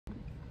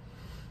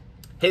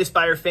Hey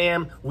Aspire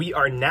fam, we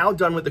are now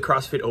done with the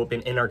CrossFit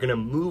Open and are gonna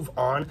move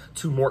on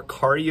to more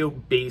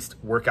cardio-based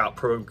workout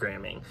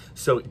programming.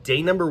 So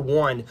day number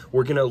 1,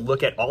 we're gonna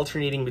look at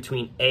alternating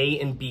between A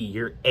and B.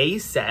 Your A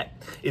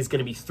set is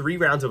gonna be 3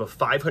 rounds of a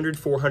 500,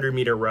 400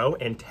 meter row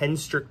and 10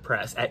 strict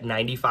press at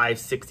 95,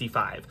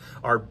 65.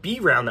 Our B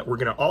round that we're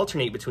gonna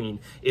alternate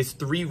between is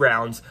 3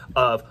 rounds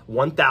of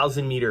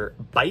 1,000 meter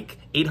bike,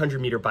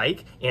 800 meter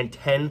bike, and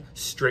 10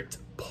 strict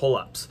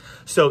pull-ups.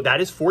 So that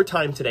is for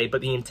time today,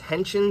 but the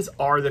intentions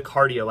are the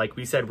cardio. Like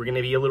we said, we're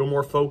gonna be a little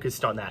more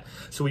focused on that.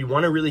 So we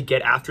wanna really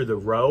get after the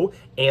row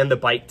and the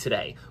bike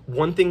today.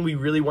 One thing we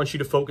really want you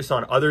to focus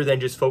on, other than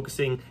just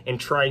focusing and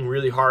trying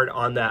really hard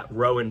on that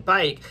row and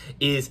bike,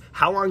 is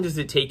how long does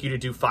it take you to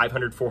do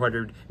 500,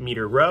 400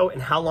 meter row,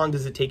 and how long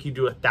does it take you to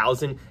do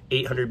 1,000,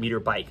 800 meter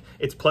bike?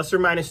 It's plus or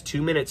minus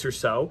 2 minutes or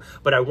so,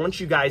 but I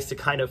want you guys to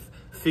kind of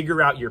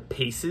figure out your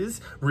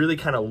paces, really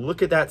kind of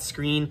look at that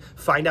screen,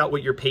 find out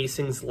what your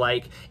pacing's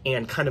like,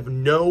 and kind of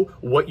know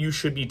what you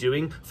should be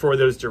doing for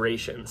those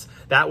durations.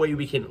 That way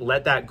we can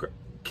let that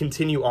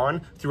continue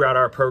on throughout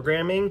our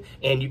programming,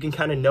 and you can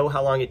kind of know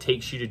how long it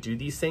takes you to do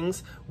these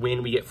things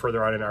when we get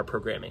further on in our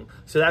programming.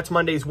 So that's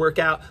Monday's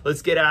workout.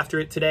 Let's get after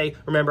it today.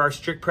 Remember our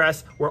strict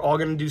press, we're all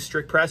gonna do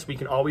strict press. We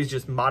can always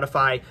just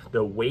modify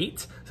the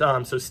weight.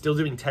 So still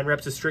doing 10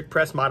 reps of strict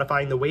press,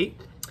 modifying the weight.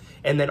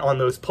 And then on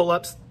those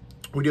pull-ups,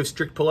 we do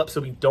strict pull-ups, so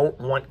we don't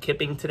want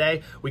kipping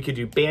today. We could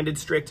do banded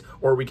strict,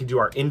 or we could do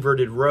our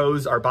inverted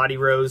rows, our body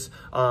rows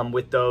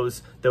with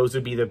those. Those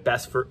would be the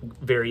best for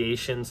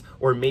variations,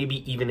 or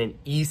maybe even an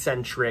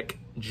eccentric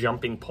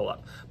jumping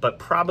pull-up. But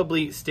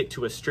probably stick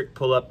to a strict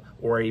pull-up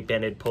or a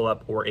banded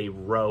pull-up or a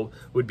row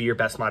would be your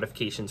best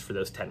modifications for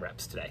those 10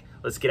 reps today.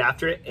 Let's get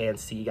after it and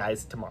see you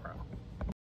guys tomorrow.